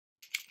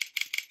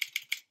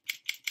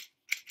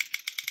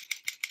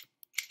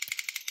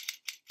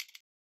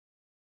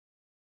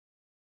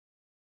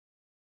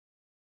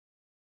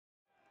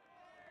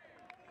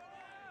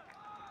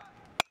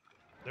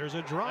There's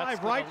a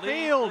drive right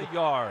field. The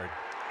yard.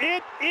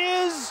 It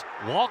is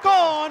Walk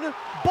gone.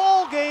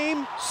 Ball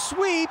game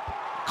sweep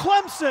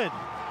Clemson.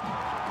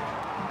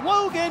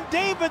 Logan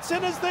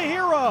Davidson is the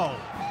hero.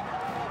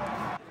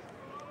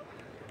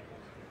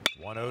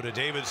 1-0 to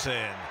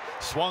Davidson.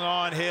 Swung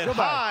on, hit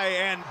high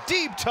and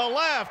deep to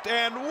left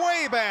and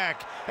way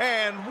back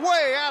and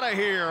way out of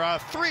here. A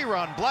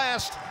 3-run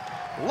blast.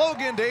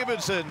 Logan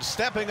Davidson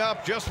stepping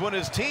up just when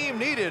his team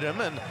needed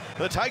him, and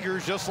the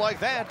Tigers, just like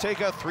that,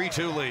 take a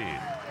 3-2 lead.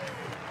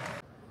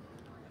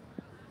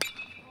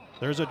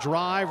 There's a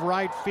drive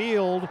right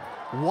field.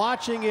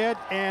 Watching it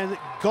and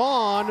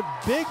gone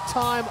big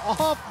time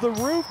off the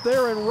roof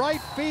there in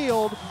right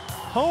field.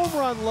 Home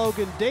run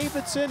Logan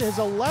Davidson, his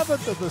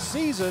 11th of the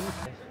season.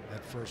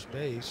 At first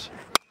base.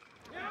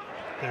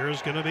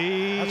 There's going to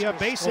be a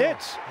base hit.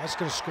 That's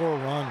going to score a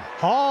run.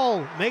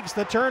 Hall makes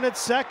the turn at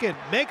second,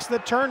 makes the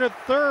turn at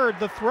third.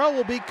 The throw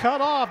will be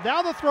cut off.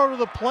 Now the throw to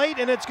the plate,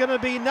 and it's going to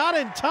be not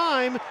in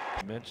time.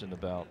 You mentioned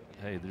about,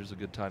 hey, there's a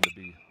good time to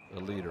be a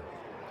leader.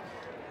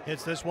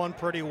 Hits this one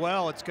pretty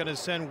well. It's going to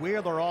send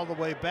Wheeler all the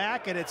way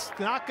back, and it's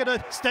not going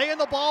to stay in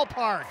the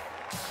ballpark.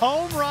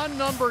 Home run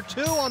number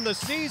 2 on the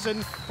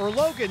season for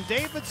Logan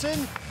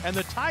Davidson, and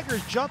the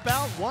Tigers jump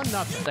out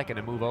 1-0. Second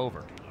to move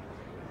over.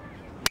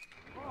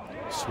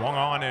 Swung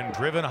on and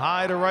driven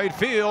high to right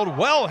field.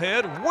 Well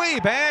hit, way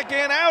back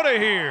and out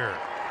of here.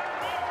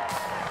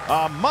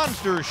 A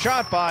monster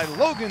shot by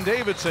Logan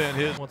Davidson.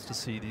 His wants to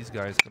see these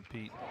guys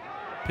compete.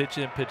 Pitch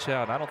in, pitch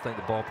out. I don't think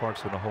the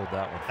ballpark's going to hold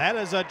that one. That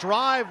is a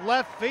drive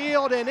left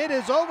field, and it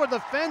is over the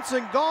fence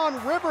and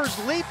gone. Rivers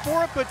leaped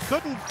for it but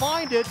couldn't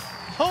find it.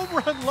 Home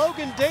run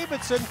Logan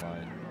Davidson.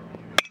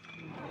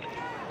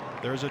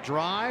 There's a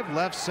drive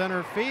left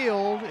center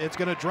field. It's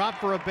going to drop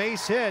for a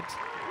base hit.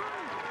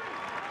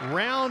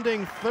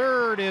 Rounding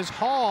third is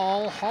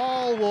Hall.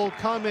 Hall will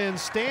come in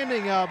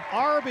standing up.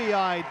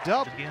 RBI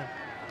double.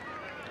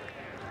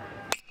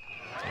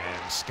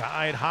 And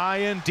skied high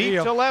and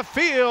deep to left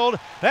field.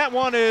 That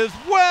one is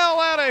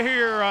well out of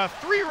here. A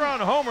 3-run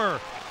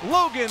homer.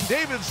 Logan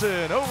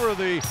Davidson over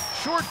the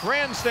short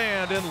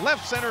grandstand in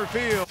left center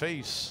field.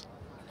 Face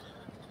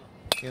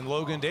in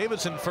Logan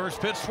Davidson.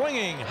 First pitch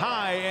swinging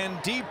high and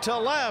deep to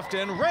left,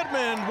 and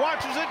Redmond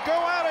watches it go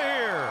out of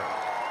here.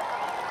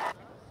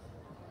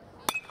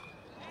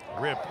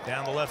 Rip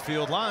down the left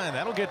field line.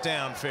 That'll get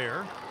down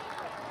fair.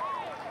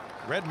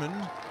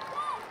 Redmond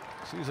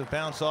sees it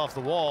bounce off the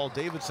wall.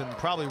 Davidson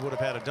probably would have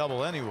had a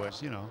double anyway.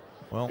 You know,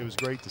 well, it was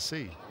great to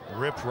see.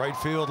 Ripped right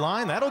field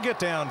line. That'll get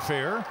down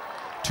fair.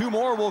 2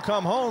 more will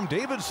come home.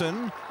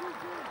 Davidson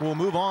will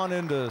move on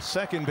into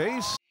second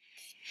base.